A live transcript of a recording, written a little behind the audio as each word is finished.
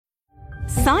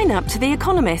Sign up to The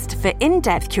Economist for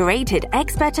in-depth curated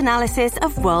expert analysis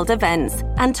of world events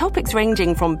and topics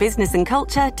ranging from business and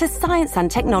culture to science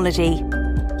and technology.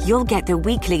 You'll get the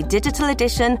weekly digital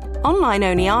edition,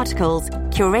 online-only articles,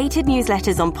 curated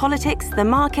newsletters on politics, the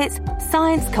markets,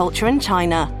 science, culture and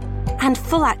China, and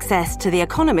full access to The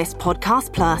Economist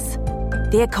Podcast Plus.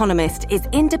 The Economist is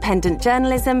independent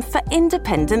journalism for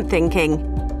independent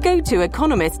thinking. Go to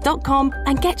economist.com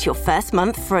and get your first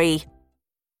month free.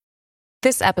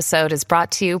 This episode is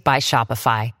brought to you by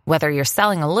Shopify. Whether you're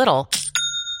selling a little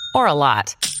or a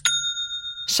lot,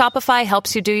 Shopify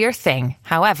helps you do your thing,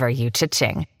 however you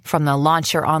cha-ching. From the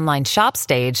launch your online shop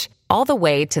stage, all the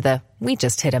way to the we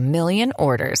just hit 1 million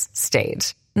orders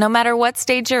stage. No matter what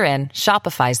stage you're in,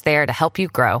 Shopify's there to help you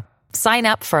grow. Sign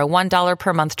up for a $1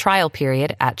 per month trial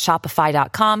period at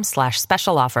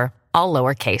shopify.com/special offer, all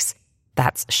lowercase.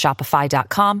 That's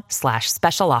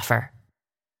shopify.com/special offer.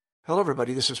 Hello,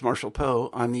 everybody. This is Marshall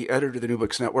Poe. I'm the editor of the New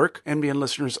Books Network. NBN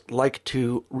listeners like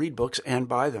to read books and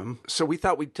buy them. So we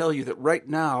thought we'd tell you that right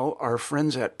now, our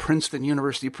friends at Princeton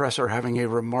University Press are having a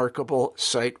remarkable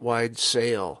site-wide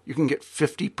sale. You can get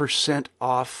 50%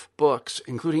 off books,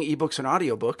 including ebooks and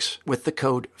audiobooks, with the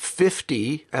code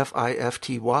 50,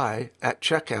 F-I-F-T-Y, at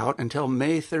checkout until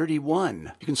May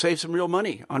 31. You can save some real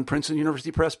money on Princeton University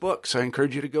Press books. I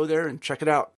encourage you to go there and check it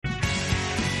out.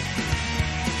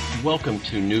 Welcome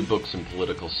to New Books in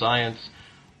Political Science.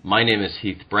 My name is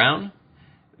Heath Brown.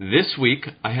 This week,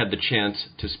 I had the chance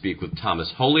to speak with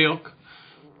Thomas Holyoke.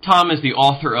 Tom is the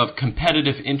author of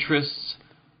Competitive Interests,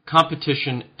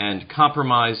 Competition and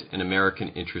Compromise in American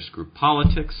Interest Group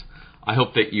Politics. I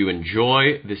hope that you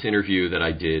enjoy this interview that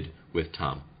I did with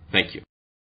Tom. Thank you.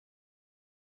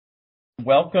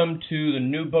 Welcome to the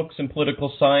New Books in Political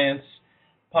Science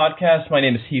podcast. My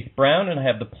name is Heath Brown, and I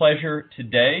have the pleasure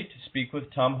today to speak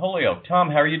with Tom Holyoke. Tom,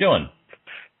 how are you doing?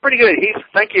 Pretty good, Heath.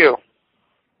 Thank you.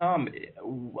 Tom,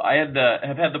 I have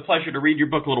had the pleasure to read your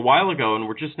book a little while ago, and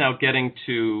we're just now getting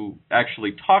to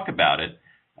actually talk about it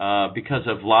because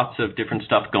of lots of different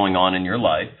stuff going on in your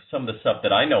life, some of the stuff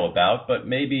that I know about, but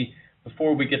maybe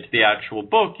before we get to the actual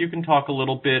book, you can talk a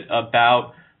little bit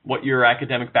about what your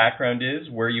academic background is,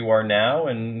 where you are now,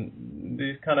 and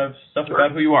the kind of stuff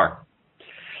about who you are.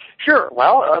 Sure.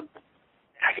 Well,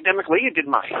 academically, I did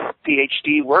my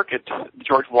PhD work at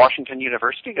George Washington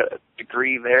University, got a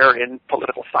degree there in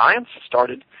political science,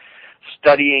 started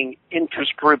studying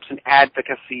interest groups and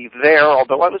advocacy there,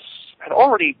 although I had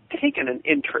already taken an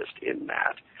interest in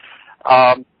that.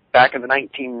 Back in the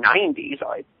 1990s,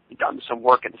 I'd done some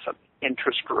work in some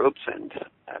interest groups, and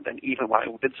then even when I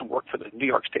did some work for the New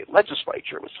York State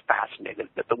Legislature, was fascinated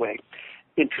with the way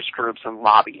interest groups and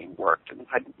lobbying worked, and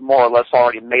I'd more or less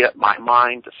already made up my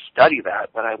mind to study that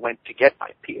when I went to get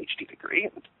my PhD degree.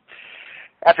 And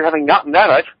after having gotten that,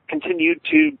 I've continued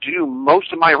to do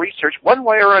most of my research one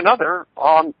way or another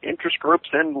on interest groups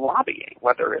and lobbying,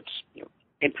 whether it's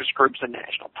interest groups in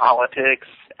national politics,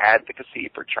 advocacy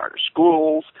for charter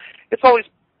schools. It's always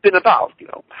been about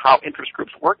how interest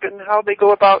groups work and how they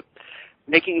go about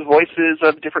making voices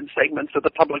of different segments of the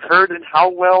public heard, and how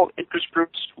well interest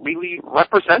groups really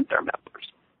represent their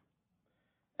members.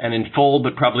 And in full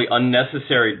but probably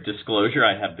unnecessary disclosure,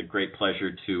 I have the great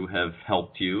pleasure to have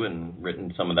helped you and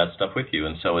written some of that stuff with you.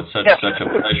 And so it's such a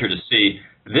pleasure to see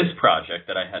this project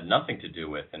that I had nothing to do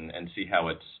with and see how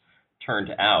it's turned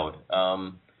out.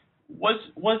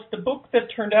 Was the book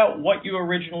that turned out what you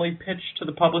originally pitched to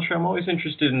the publisher? I'm always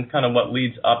interested in kind of what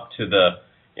leads up to the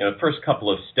first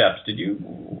couple of steps.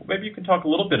 Maybe you can talk a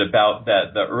little bit about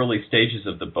the early stages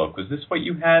of the book. Was this what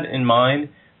you had in mind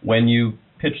when you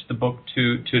pitched the book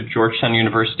to Georgetown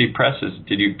University Press?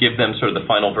 Did you give them sort of the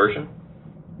final version?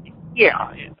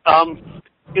 Yeah.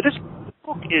 This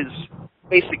book is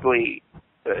basically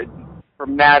a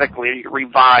dramatically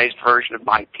revised version of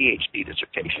my PhD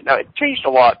dissertation. Now, it changed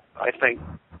a lot, I think,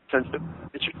 since the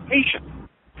dissertation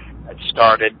had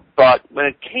started, but when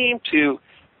it came to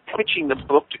pitching the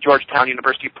book to Georgetown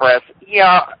University Press,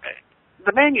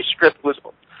 the manuscript was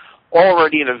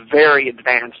already in a very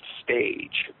advanced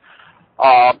stage.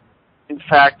 In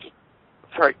fact, if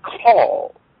I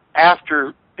recall,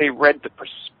 after they read the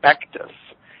prospectus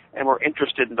and were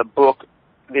interested in the book,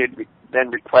 they then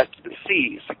requested to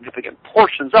see significant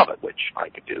portions of it, which I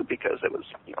could do because it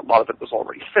was a lot of it was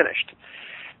already finished.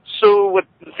 So what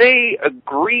they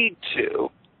agreed to,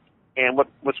 and what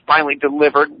was finally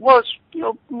delivered was,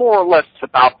 more or less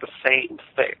about the same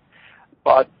thing.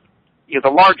 But, the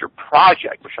larger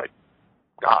project, which I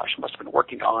must have been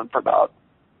working on for about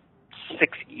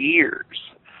 6 years,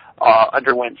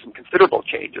 underwent some considerable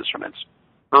changes from its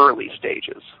early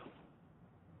stages.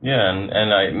 Yeah,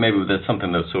 and maybe that's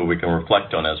something that so we can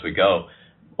reflect on as we go.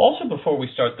 Also, before we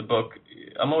start the book,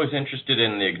 I'm always interested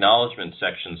in the acknowledgement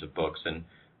sections of books, and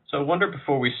so I wonder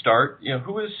before we start,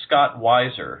 who is Scott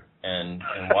Weiser, and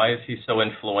why is he so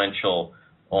influential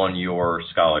on your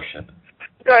scholarship?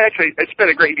 Actually, I spent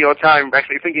a great deal of time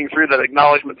actually thinking through that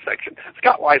acknowledgement section.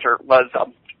 Scott Weiser was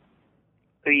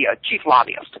the chief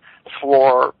lobbyist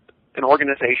for an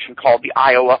organization called the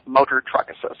Iowa Motor Truck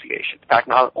Association. In fact,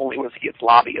 not only was he its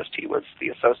lobbyist, he was the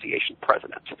association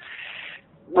president.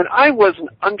 When I was an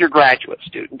undergraduate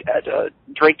student at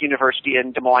Drake University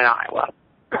in Des Moines, Iowa,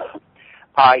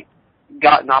 I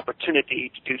got an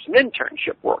opportunity to do some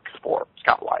internship work for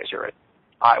Scott Weiser at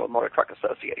Iowa Motor Truck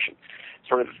Association,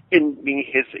 sort of in being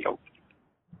his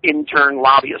intern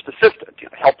lobbyist assistant,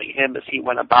 helping him as he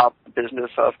went about the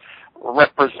business of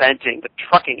representing the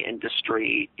trucking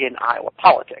industry in Iowa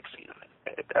politics,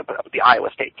 at the Iowa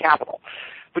state capitol,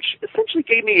 which essentially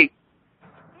gave me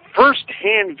a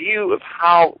first-hand view of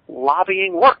how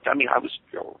lobbying worked. I mean, I was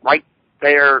right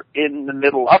there in the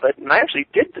middle of it, and I actually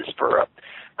did this for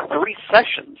 3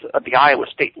 sessions of the Iowa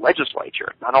state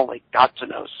legislature. Not only got to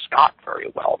know Scott very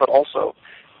well, but also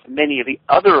many of the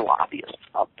other lobbyists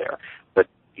out there. But,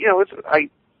 I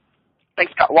thank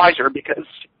Scott Weiser because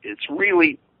it's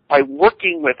really by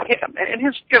working with him and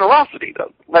his generosity to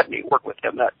let me work with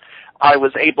him that I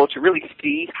was able to really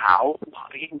see how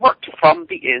lobbying worked from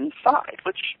the inside,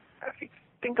 which I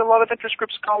think a lot of interest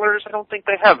group scholars, I don't think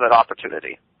they have that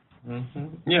opportunity. Mm-hmm.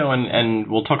 And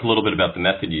we'll talk a little bit about the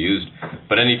method you used,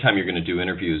 but anytime you're going to do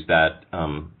interviews, that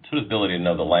sort of ability to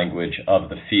know the language of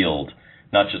the field,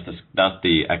 not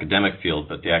the academic field,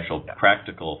 but the actual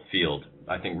practical field,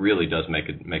 I think really does make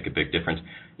a big difference.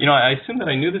 I assume that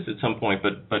I knew this at some point,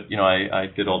 but I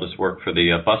did all this work for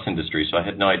the bus industry, so I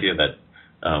had no idea that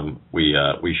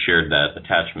we shared that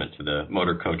attachment to the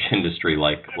motor coach industry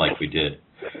like we did.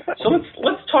 So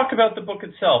let's talk about the book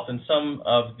itself and some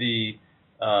of the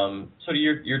sort of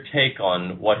your take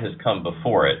on what has come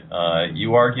before it.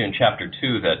 You argue in Chapter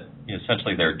 2 that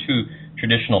essentially there are 2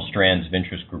 traditional strands of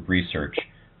interest group research,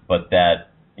 but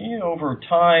that over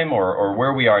time or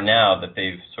where we are now that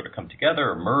they've sort of come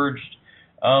together or merged.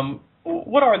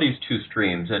 What are these 2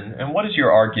 streams, and what is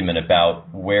your argument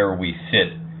about where we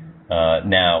sit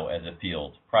now as a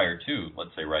field prior to,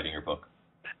 let's say, writing your book?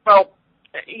 Well,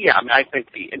 yeah, I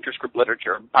think the interest group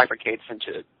literature bifurcates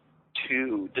into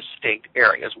 2 distinct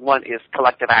areas. One is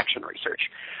collective action research,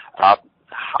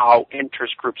 how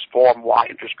interest groups form, why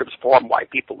interest groups form, why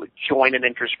people would join an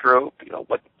interest group,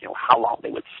 how long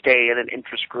they would stay in an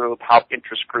interest group, how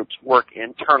interest groups work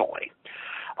internally.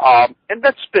 And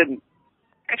that's been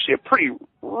actually a pretty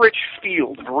rich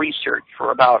field of research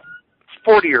for about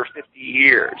 40 or 50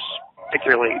 years,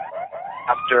 particularly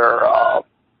after, I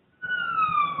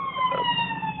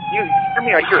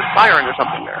hear a siren or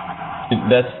something there.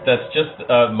 That's just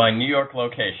my New York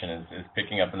location is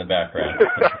picking up in the background.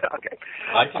 Okay.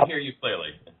 I can hear you clearly.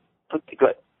 Okay,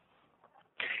 good.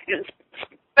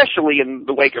 Especially in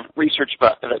the wake of research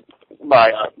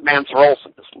by Mansur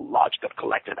Olson, this logic of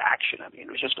collective action. It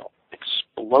was just an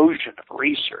explosion of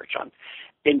research on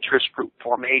interest group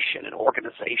formation and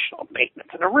organizational maintenance,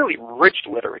 and a really rich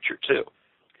literature, too.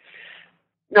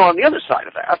 Now, on the other side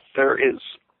of that, there is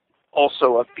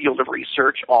also a field of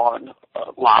research on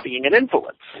lobbying and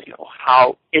influence,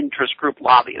 how interest group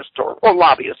lobbyists or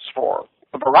lobbyists for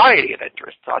a variety of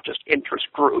interests, not just interest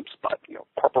groups, but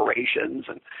corporations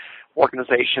and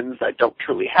organizations that don't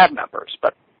truly have members.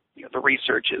 But the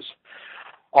research is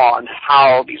on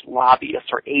how these lobbyists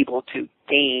are able to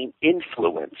gain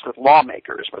influence with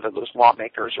lawmakers, whether those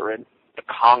lawmakers are in the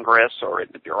Congress or in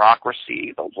the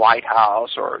bureaucracy, the White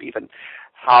House, or even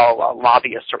how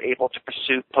lobbyists are able to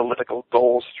pursue political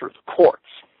goals through the courts.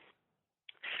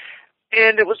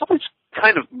 And it was always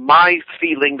kind of my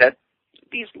feeling that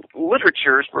these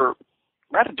literatures were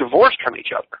rather divorced from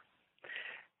each other,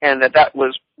 and that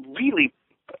was really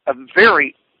a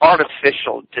very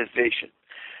artificial division.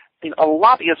 A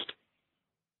lobbyist,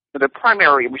 their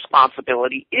primary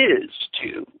responsibility is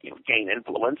to gain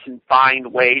influence and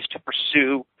find ways to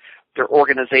pursue their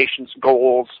organization's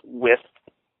goals with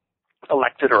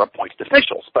elected or appointed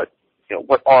officials. But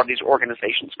what are these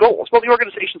organizations' goals? Well, the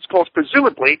organization's goals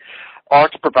presumably are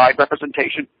to provide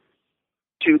representation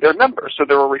to their members, so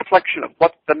they're a reflection of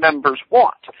what the members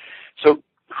want. So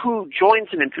who joins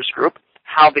an interest group,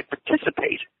 how they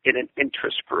participate in an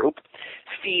interest group,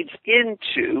 feeds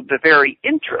into the very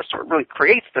interest, or really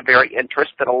creates the very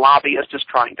interest that a lobbyist is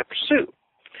trying to pursue.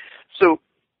 So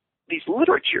these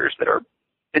literatures that are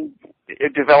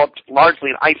developed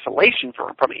largely in isolation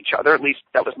from each other, at least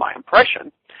that was my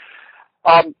impression,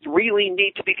 really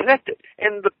need to be connected.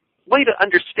 And the way to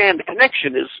understand the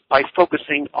connection is by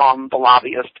focusing on the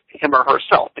lobbyist, him or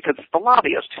herself, because it's the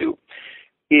lobbyist who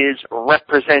is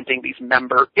representing these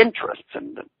member interests,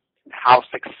 and how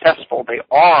successful they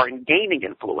are in gaining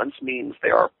influence means they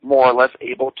are more or less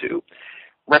able to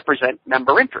represent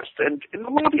member interests. And the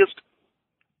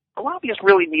lobbyist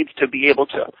really needs to be able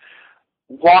to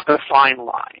walk a fine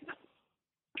line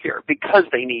here, because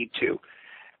they need to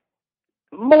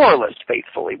more or less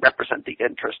faithfully represent the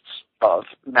interests of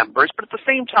members, but at the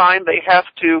same time they have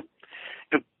to,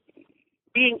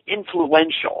 being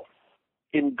influential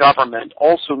in government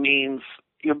also means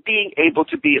being able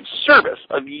to be of service,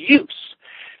 of use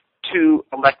to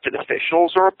elected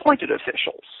officials or appointed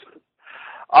officials.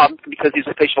 Because these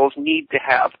officials need to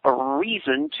have a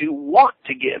reason to want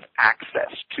to give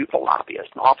access to the lobbyist.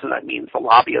 And often that means the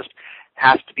lobbyist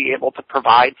has to be able to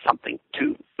provide something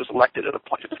to those elected and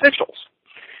appointed officials.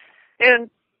 And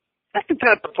that can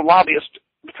kind of put the lobbyist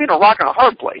between a rock and a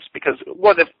hard place, because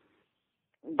what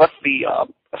the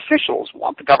officials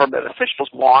want, the government officials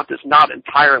want, is not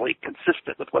entirely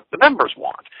consistent with what the members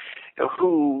want.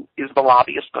 Who is the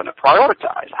lobbyist going to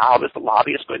prioritize? How is the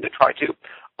lobbyist going to try to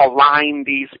align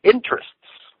these interests,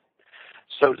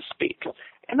 so to speak?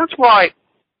 And that's why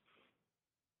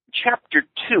Chapter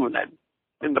 2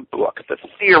 in the book, the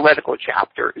theoretical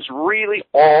chapter, is really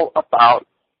all about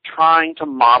trying to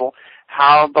model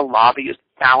how the lobbyist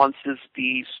balances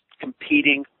these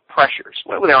competing pressures.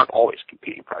 Well, they aren't always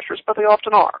competing pressures, but they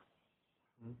often are.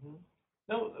 Mm-hmm.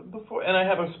 No, and I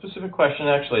have a specific question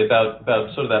actually about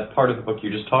sort of that part of the book you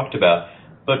just talked about.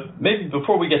 But maybe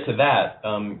before we get to that,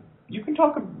 you can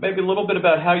talk maybe a little bit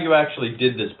about how you actually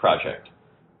did this project.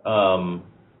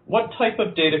 What type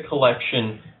of data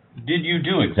collection did you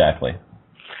do exactly?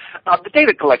 The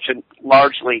data collection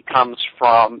largely comes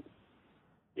from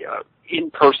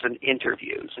in-person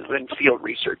interviews and field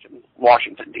research in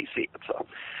Washington, D.C. So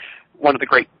one of the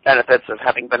great benefits of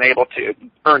having been able to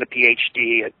earn a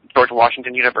PhD at George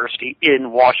Washington University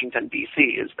in Washington, D.C.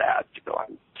 is that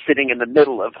I'm sitting in the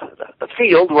middle of the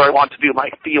field where I want to do my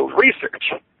field research.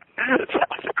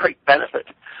 That's a great benefit.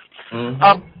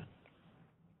 Mm-hmm.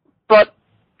 But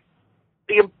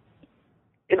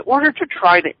in order to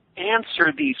try to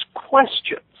answer these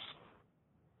questions,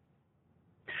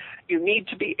 you need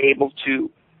to be able to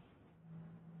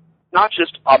not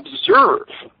just observe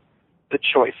the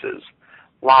choices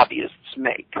lobbyists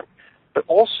make, but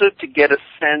also to get a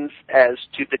sense as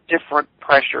to the different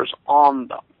pressures on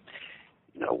them.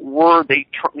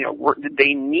 Did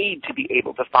they need to be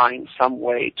able to find some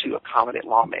way to accommodate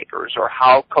lawmakers, or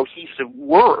how cohesive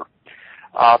were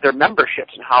their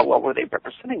memberships, and how well were they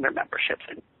representing their memberships?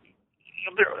 And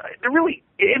there really,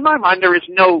 in my mind, there is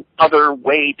no other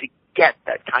way to get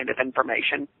that kind of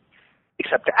information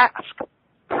except to ask,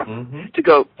 to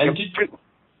go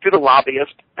to the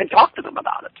lobbyist and talk to them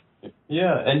about it.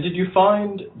 Yeah, and did you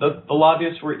find that the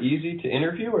lobbyists were easy to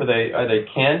interview? Are they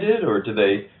candid, or did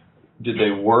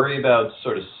they worry about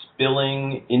sort of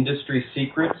spilling industry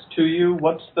secrets to you?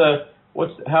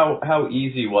 How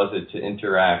easy was it to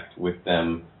interact with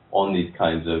them on these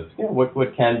kinds of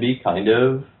what can be kind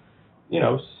of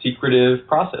secretive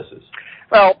processes?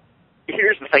 Well,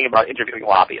 here's the thing about interviewing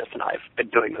lobbyists, and I've been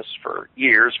doing this for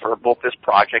years for both this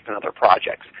project and other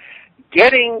projects.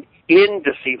 Getting in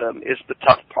to see them is the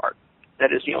tough part.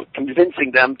 That is,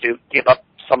 convincing them to give up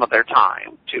some of their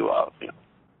time to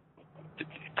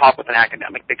talk with an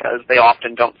academic, because they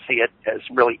often don't see it as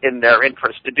really in their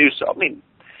interest to do so. I mean,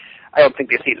 I don't think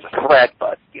they see it as a threat,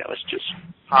 but it's just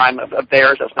time of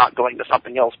theirs that's not going to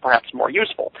something else perhaps more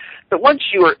useful. But once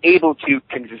you are able to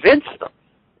convince them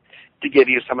to give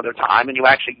you some of their time, and you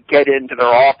actually get into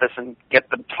their office and get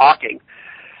them talking,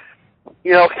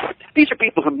 these are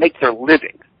people who make their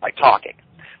living by talking.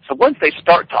 So once they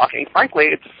start talking, frankly,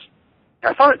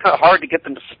 I found it kind of hard to get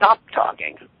them to stop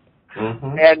talking.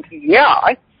 Mm-hmm. And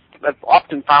I've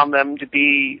often found them to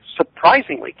be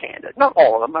surprisingly candid. Not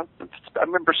all of them. I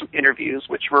remember some interviews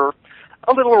which were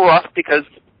a little rough because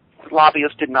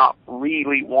lobbyists did not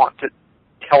really want to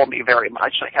tell me very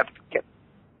much. I had to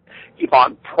keep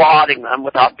on prodding them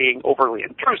without being overly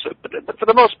intrusive. But for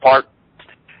the most part,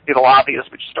 the lobbyists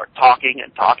would just start talking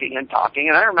and talking and talking.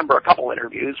 And I remember a couple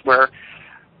interviews where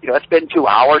it's been 2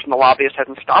 hours and the lobbyist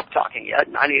hasn't stopped talking yet,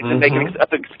 and I need to make an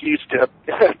excuse to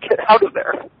get out of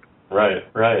there. Right.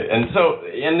 And so,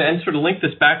 and sort of link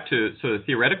this back to sort of the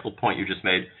theoretical point you just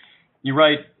made. You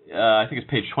write, I think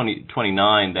it's page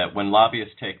 29, that when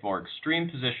lobbyists take more extreme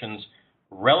positions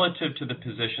relative to the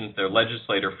positions their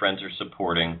legislator friends are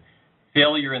supporting,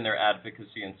 failure in their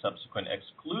advocacy and subsequent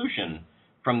exclusion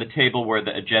from the table where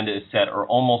the agenda is set are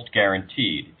almost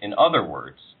guaranteed. In other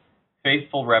words,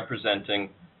 faithful representing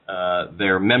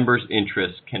their members'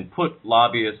 interests can put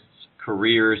lobbyists'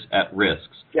 careers at risk.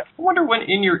 Yes. I wonder when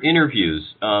in your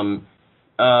interviews,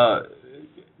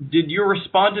 did your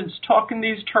respondents talk in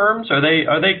these terms? Are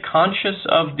they conscious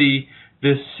of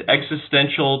this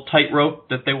existential tightrope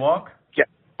that they walk? Yeah,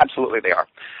 absolutely they are.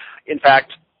 In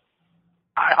fact,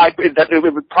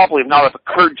 it would probably not have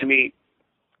occurred to me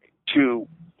to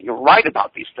write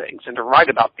about these things and to write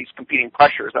about these competing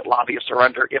pressures that lobbyists are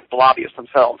under if the lobbyists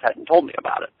themselves hadn't told me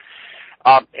about it.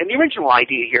 And the original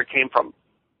idea here came from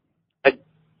a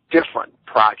different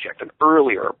project, an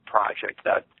earlier project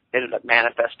that ended up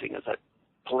manifesting as a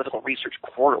Political Research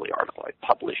Quarterly article. I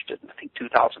published it in, I think,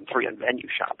 2003 on venue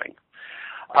shopping.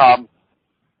 And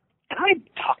I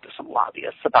talked to some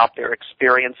lobbyists about their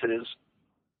experiences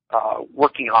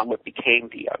working on what became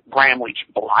the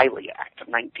Gramm-Leach-Bliley Act of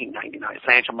 1999,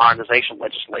 financial modernization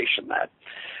legislation that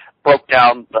broke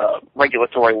down the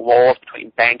regulatory walls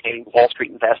between banking, Wall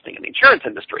Street investing, and the insurance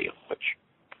industry, which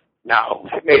now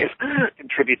may have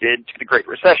contributed to the Great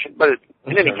Recession. But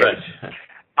in any case,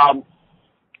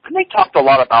 and they talked a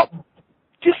lot about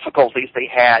difficulties they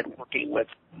had working with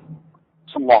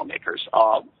some lawmakers.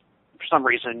 For some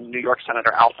reason, New York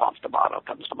Senator Alphonse D'Amato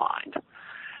comes to mind.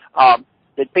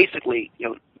 That basically,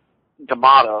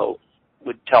 D'Amato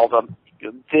would tell them,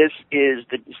 this is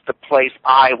the place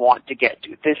I want to get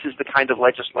to. This is the kind of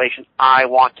legislation I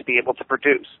want to be able to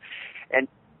produce. And,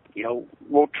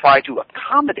 we'll try to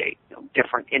accommodate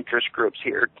different interest groups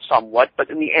here somewhat, but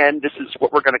in the end, this is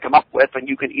what we're going to come up with, and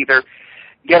you can either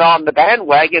get on the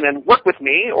bandwagon and work with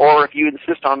me, or if you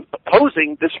insist on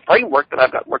opposing this framework that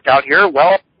I've got worked out here,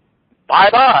 well,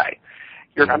 bye-bye.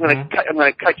 I'm going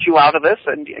to cut you out of this,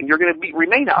 and you're going to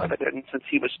remain out of it. And since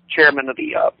he was chairman of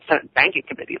the Senate Banking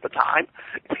Committee at the time,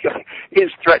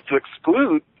 his threat to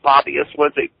exclude lobbyists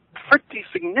was a pretty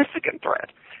significant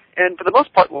threat. And for the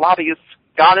most part, lobbyists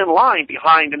got in line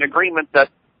behind an agreement that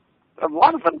a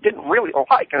lot of them didn't really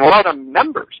like, and a lot of their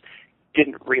members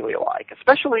didn't really like,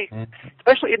 especially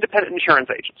independent insurance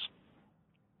agents.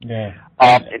 Yeah.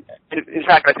 In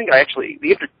fact, I think the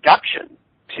introduction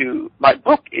to my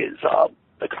book is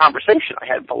the conversation I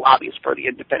had with the lobbyists for the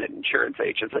independent insurance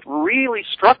agents. It really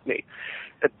struck me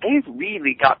that they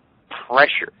really got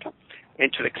pressured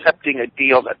into accepting a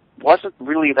deal that wasn't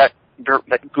really that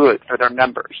good for their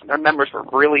members. Their members were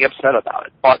really upset about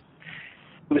it, but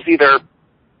it was either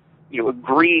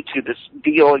agree to this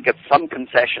deal and get some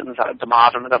concessions out of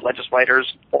D'Amato and the legislators,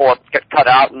 or get cut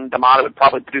out, and D'Amato would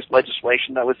probably produce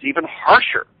legislation that was even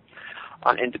harsher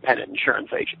on independent insurance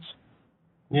agents.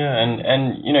 Yeah,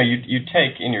 and you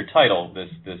take in your title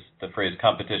the phrase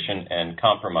competition and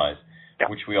compromise, yeah,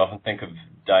 which we often think of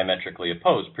diametrically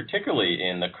opposed, particularly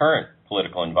in the current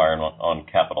political environment on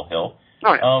Capitol Hill.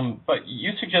 Oh, yeah. But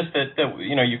you suggest that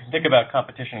you can think about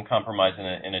competition and compromise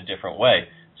in a different way.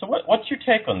 So what's your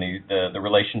take on the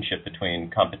relationship between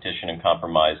competition and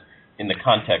compromise in the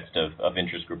context of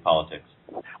interest group politics?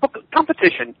 Well,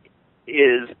 competition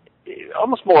is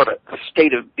almost more of a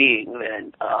state of being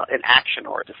than an action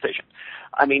or a decision.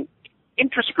 I mean,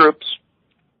 interest groups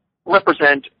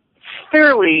represent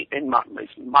fairly, in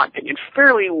my opinion,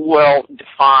 fairly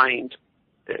well-defined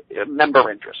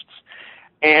member interests.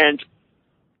 And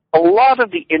a lot of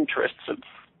the interests of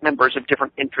members of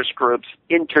different interest groups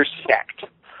intersect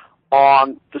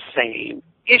on the same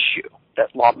issue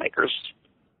that lawmakers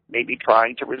may be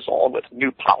trying to resolve with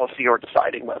new policy or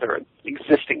deciding whether an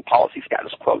existing policy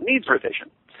status quo needs revision.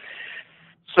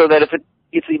 So that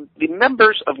if the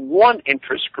members of one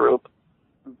interest group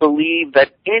believe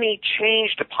that any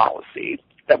change to policy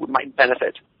that might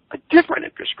benefit a different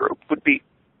interest group would be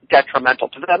detrimental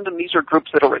to them, then these are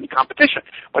groups that are in competition.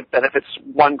 What benefits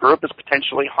one group is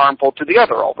potentially harmful to the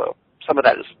other, although some of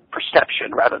that is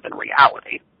perception rather than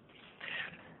reality.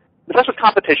 But that's what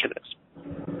competition is.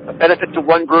 A benefit to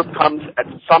one group comes at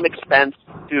some expense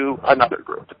to another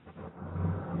group.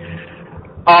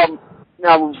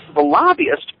 Now, the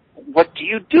lobbyist, what do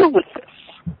you do with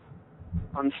this?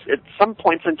 At some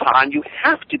points in time, you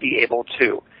have to be able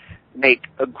to make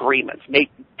agreements,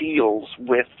 make deals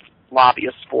with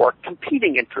lobbyists for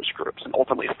competing interest groups and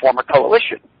ultimately form a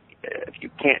coalition. If you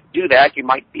can't do that, you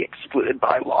might be excluded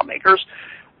by lawmakers,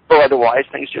 or otherwise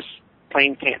things just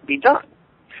plain can't be done.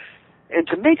 And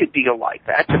to make a deal like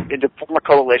that, and to form a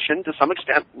coalition, to some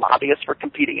extent, lobbyists for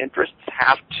competing interests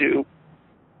have to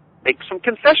make some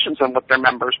concessions on what their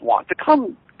members want to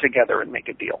come together and make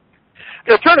a deal.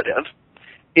 The alternative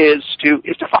is to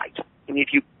fight. And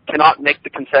if you cannot make the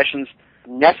concessions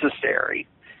necessary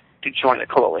to join a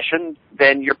coalition,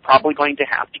 then you're probably going to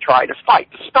have to try to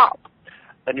fight to stop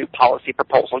a new policy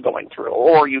proposal going through.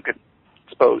 Or you could, I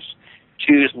suppose,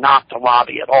 choose not to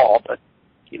lobby at all, but,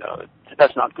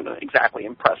 that's not going to exactly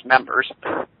impress members.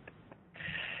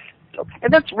 So,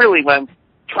 and that's really what I'm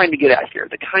trying to get at here,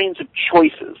 the kinds of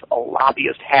choices a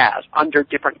lobbyist has under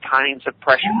different kinds of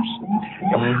pressures.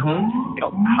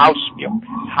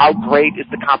 How great is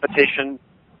the competition,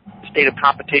 state of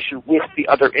competition with the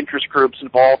other interest groups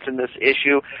involved in this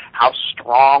issue? How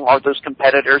strong are those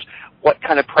competitors? What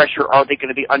kind of pressure are they going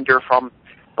to be under from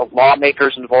the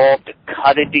lawmakers involved to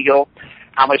cut a deal?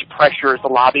 How much pressure is the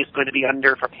lobbyist going to be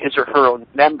under from his or her own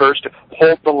members to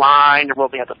hold the line, or will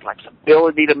they have the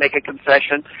flexibility to make a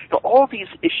concession? All these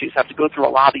issues have to go through a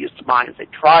lobbyist's mind as they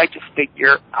try to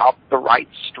figure out the right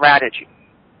strategy.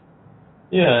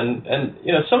 Yeah, and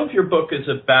some of your book is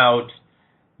about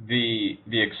the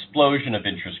explosion of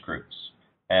interest groups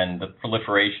and the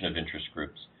proliferation of interest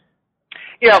groups.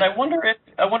 Yeah, and I wonder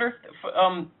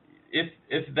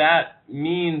if that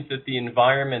means that the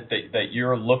environment that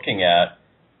you're looking at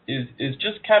is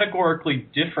just categorically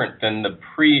different than the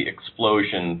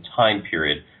pre-explosion time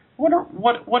period.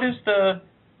 What is the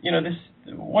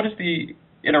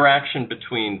interaction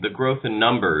between the growth in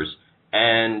numbers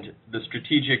and the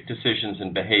strategic decisions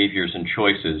and behaviors and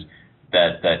choices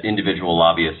that individual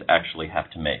lobbyists actually have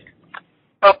to make?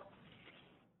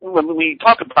 When we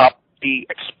talk about the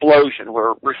explosion,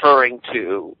 we're referring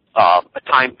to a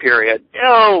time period,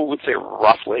 I would say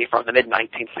roughly from the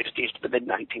mid-1960s to the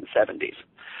mid-1970s,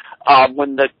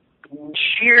 when the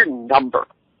sheer number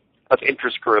of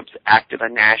interest groups active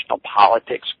in national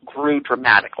politics grew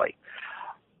dramatically.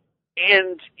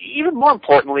 And even more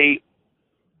importantly,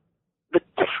 the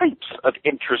types of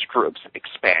interest groups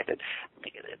expanded.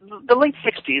 The late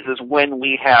 60s is when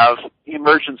we have the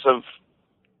emergence of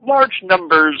large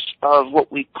numbers of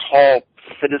what we call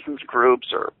citizens groups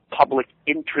or public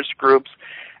interest groups,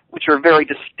 which are very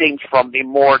distinct from the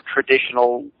more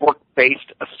traditional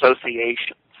work-based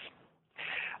associations.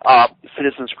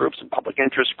 Citizens groups and public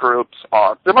interest groups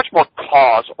they're much more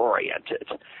cause-oriented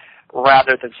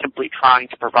rather than simply trying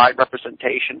to provide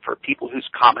representation for people whose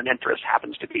common interest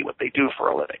happens to be what they do for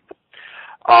a living.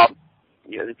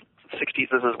 The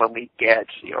 60s is when we get,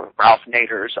 Ralph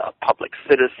Nader's Public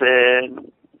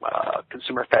Citizen,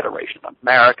 Consumer Federation of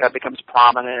America becomes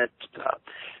prominent,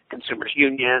 Consumers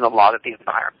Union, a lot of the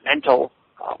environmental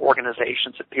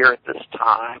organizations appear at this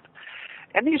time.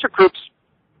 And these are groups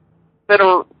that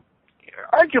are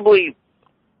arguably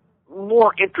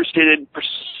more interested in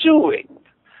pursuing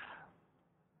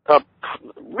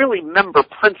really member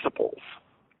principles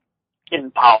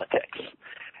in politics,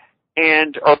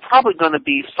 and are probably going to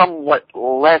be somewhat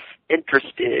less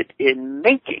interested in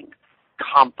making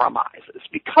compromises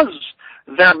because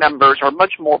their members are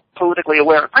much more politically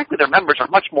aware. Frankly, their members are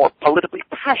much more politically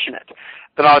passionate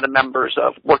than are the members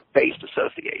of work-based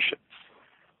associations.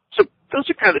 So those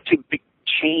are kind of the two big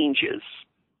changes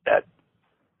that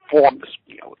form this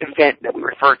event that we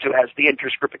refer to as the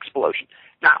interest group explosion.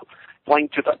 Now, going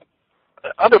to the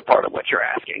other part of what you're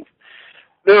asking,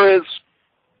 there has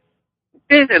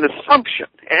been an assumption,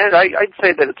 and I'd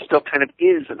say that it still kind of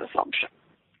is an assumption,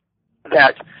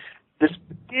 that this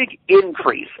big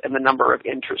increase in the number of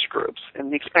interest groups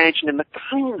and the expansion in the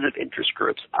kinds of interest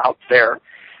groups out there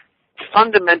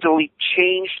fundamentally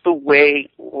changed the way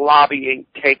lobbying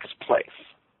takes place.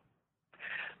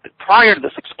 But prior to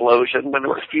this explosion, when there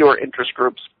were fewer interest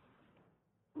groups,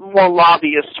 more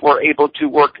lobbyists were able to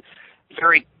work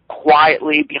very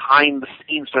quietly behind the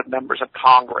scenes with members of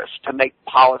Congress to make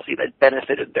policy that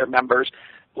benefited their members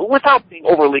without being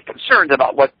overly concerned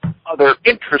about what other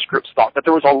interest groups thought, that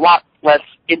there was a lot less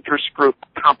interest group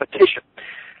competition,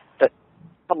 that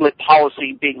public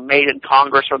policy being made in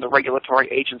Congress or the regulatory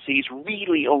agencies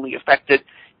really only affected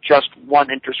just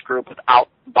one interest group without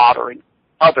bothering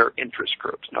other interest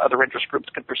groups. Other interest groups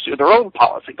can pursue their own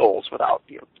policy goals without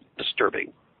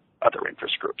disturbing other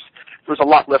interest groups. There was a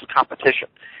lot less competition.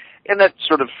 And that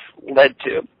sort of led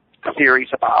to theories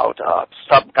about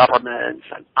sub-governments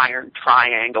and iron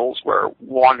triangles where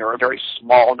one or a very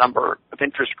small number of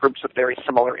interest groups with very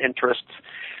similar interests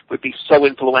would be so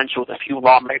influential with a few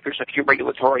lawmakers, a few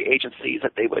regulatory agencies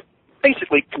that they would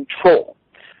basically control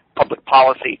public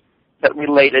policy that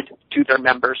related to their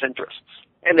members' interests.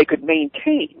 And they could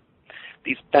maintain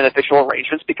these beneficial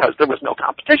arrangements because there was no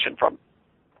competition from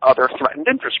other threatened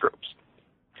interest groups.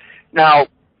 Now,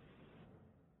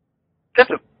 that's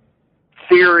a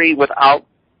theory without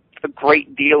a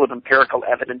great deal of empirical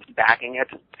evidence backing it.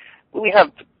 We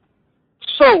have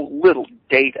so little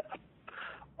data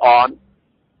on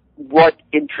what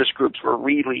interest groups were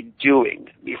really doing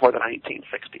before the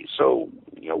 1960s. So,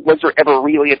 was there ever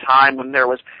really a time when there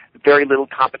was very little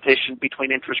competition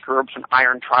between interest groups and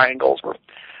iron triangles were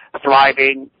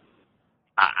thriving?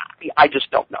 I just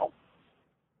don't know.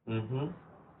 Mm-hmm.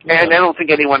 Yeah. And I don't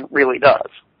think anyone really does.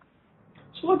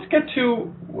 So let's get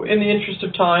to, in the interest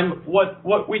of time,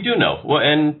 what we do know,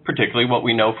 and particularly what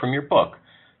we know from your book.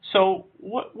 So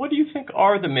what do you think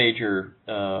are the major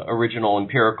original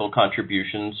empirical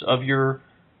contributions of your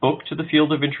book to the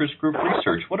field of interest group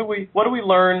research? What do we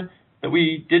learn that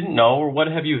we didn't know, or what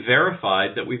have you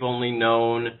verified that we've only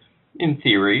known in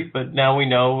theory, but now we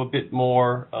know a bit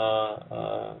more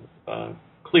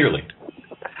clearly?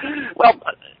 Well,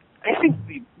 I think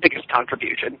the biggest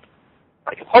contribution,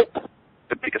 I hope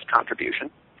the biggest contribution,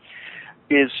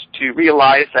 is to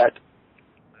realize that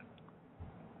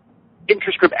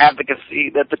interest group advocacy,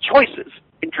 that the choices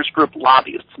interest group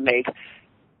lobbyists make,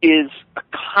 is a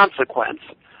consequence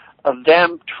of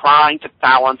them trying to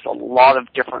balance a lot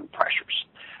of different pressures.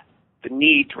 The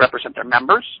need to represent their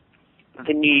members,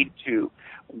 the need to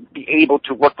be able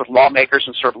to work with lawmakers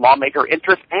and serve lawmaker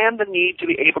interests, and the need to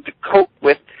be able to cope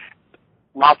with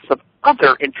lots of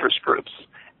other interest groups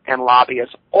and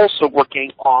lobbyists also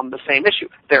working on the same issue.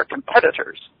 They're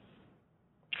competitors.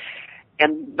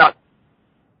 And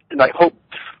I hope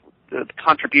the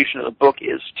contribution of the book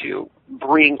is to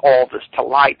bring all this to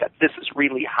light, that this is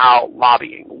really how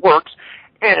lobbying works,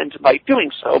 and by doing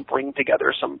so, bring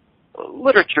together some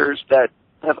literatures that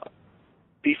have,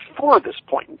 before this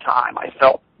point in time, I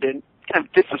felt been kind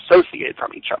of disassociated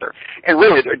from each other. And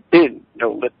really, there had been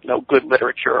no good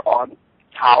literature on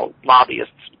how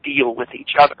lobbyists deal with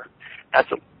each other. That's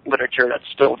a literature that's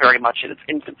still very much in its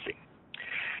infancy.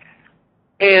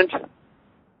 And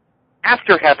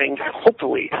after having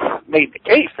hopefully made the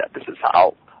case that this is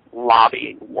how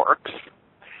lobbying works,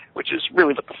 which is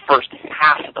really what the first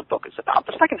half of the book is about,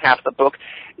 the second half of the book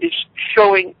is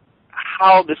showing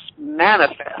how this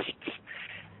manifests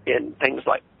in things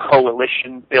like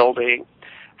coalition building,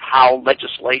 how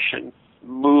legislation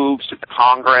moves to the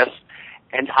Congress,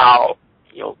 and how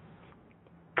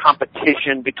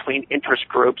competition between interest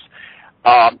groups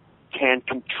can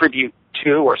contribute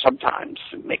to, or sometimes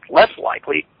make less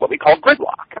likely, what we call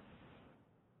gridlock.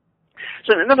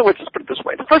 So in other words, let's put it this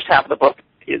way. The first half of the book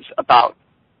is about,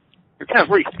 kind of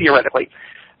really theoretically,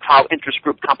 how interest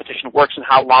group competition works and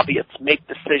how lobbyists make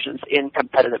decisions in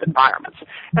competitive environments.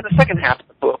 And the second half of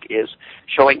the book is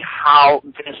showing how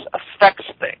this affects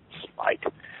things like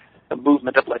the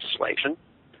movement of legislation,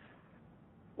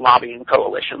 lobbying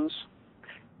coalitions,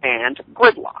 and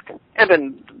gridlock. And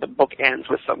then the book ends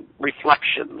with some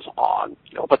reflections on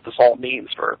what this all means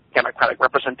for democratic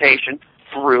representation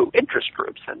through interest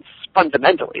groups. And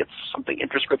fundamentally, it's something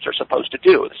interest groups are supposed to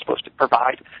do. They're supposed to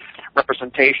provide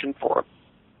representation for a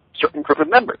certain group of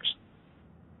members.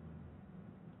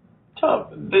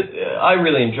 Tom, I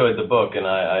really enjoyed the book, and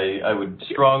I would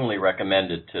strongly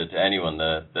recommend it to anyone.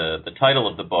 The title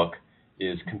of the book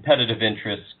is Competitive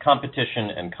Interests, Competition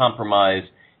and Compromise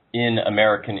in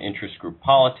American Interest Group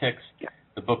Politics. Yeah.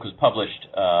 The book was published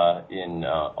in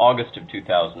August of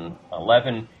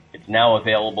 2011. It's now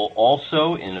available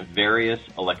also in various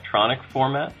electronic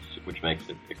formats, which makes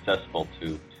it accessible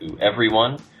to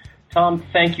everyone. Tom,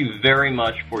 thank you very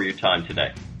much for your time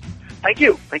today. Thank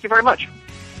you. Thank you very much.